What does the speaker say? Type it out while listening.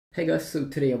Hey guys, so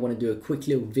today I want to do a quick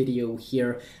little video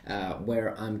here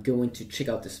where I'm going to check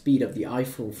out the speed of the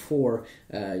iPhone 4.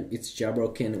 It's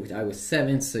jailbroken with iOS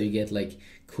 7, so you get like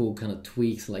cool kind of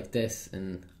tweaks like this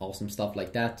and awesome stuff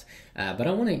like that. But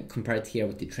I want to compare it here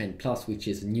with the Trend Plus, which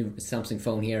is a new Samsung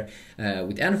phone here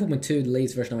with Android 4.2, the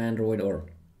latest version of Android, or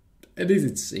at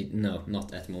least no,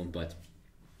 not at the moment, but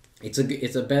it's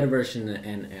a better version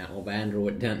of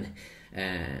Android than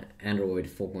Android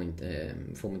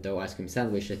 4.0 ice cream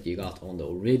sandwich that you got on the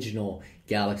original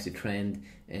Galaxy Trend,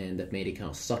 and that made it kind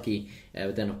of sucky.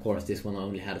 But then of course this one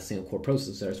only had a single core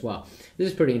processor as well. This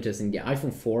is pretty interesting. The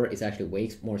iPhone 4 is actually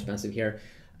way more expensive here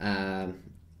than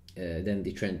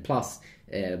the Trend Plus,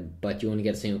 but you only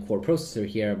get a single core processor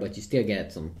here, but you still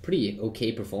get some pretty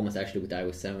okay performance actually with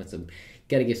iOS 7. So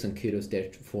gotta give some kudos there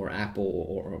for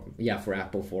Apple, for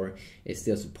Apple for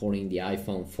still supporting the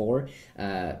iPhone 4.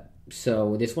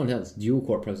 So this one has dual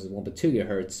core processor, 1.2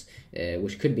 GHz,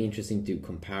 which could be interesting to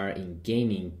compare in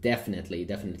gaming. Definitely.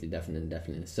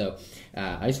 So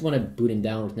I just want to boot him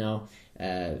down right now,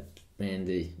 and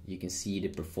you can see the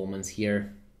performance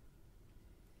here.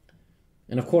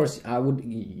 And of course, I would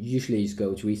usually just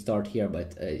go to restart here,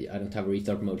 but I don't have a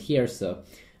restart mode here, so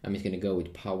I'm just gonna go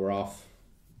with power off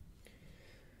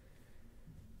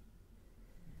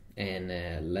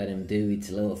and let him do its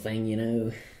little thing, you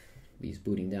know. He's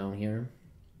booting down here.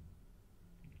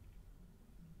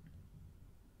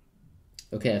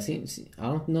 Okay, I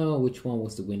don't know which one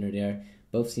was the winner there.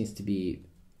 Both seems to be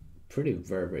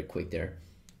very quick there.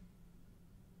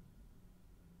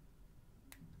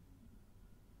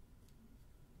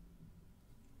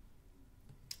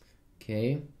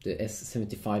 Okay, the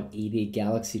S7580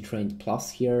 Galaxy Trend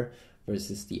Plus here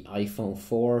versus the iPhone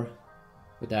 4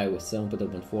 with iOS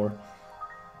 7.0.4.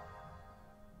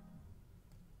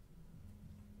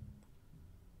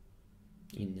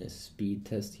 in the speed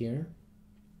test here.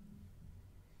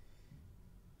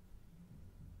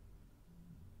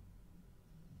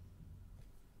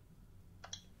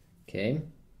 Okay,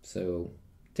 so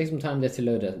take some time just to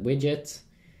load a widget,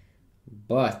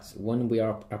 but when we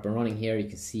are up and running here, you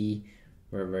can see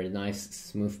very nice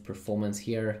smooth performance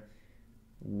here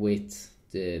with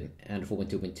the Android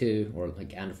 4.2.2 or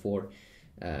like Android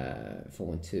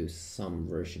 4.2 some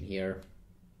version here.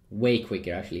 Way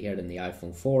quicker actually here than the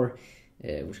iPhone 4.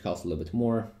 Which costs a little bit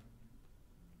more.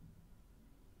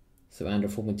 So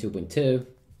Android 4.2.2, you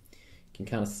can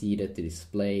kind of see that the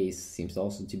display seems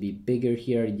also to be bigger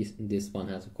here. This one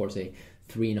has of course a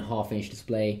 3.5-inch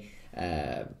display,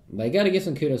 but I gotta give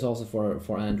some kudos also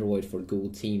for Android, for Google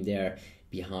team there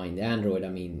behind Android. I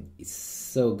mean, it's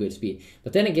so good speed.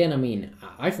 But then again, I mean,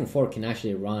 iPhone 4 can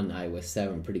actually run iOS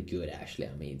 7 pretty good actually.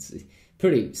 I mean, it's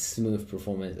pretty smooth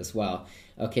performance as well.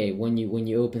 Okay, when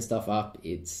you open stuff up,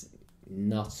 it's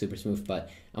not super smooth, but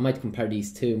I might compare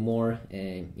these two more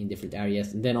in different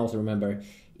areas. And then also remember,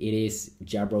 it is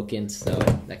jailbroken, so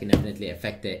that can definitely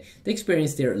affect the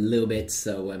experience there a little bit.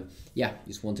 So yeah,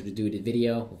 just wanted to do the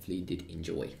video. Hopefully you did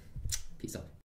enjoy. Peace out.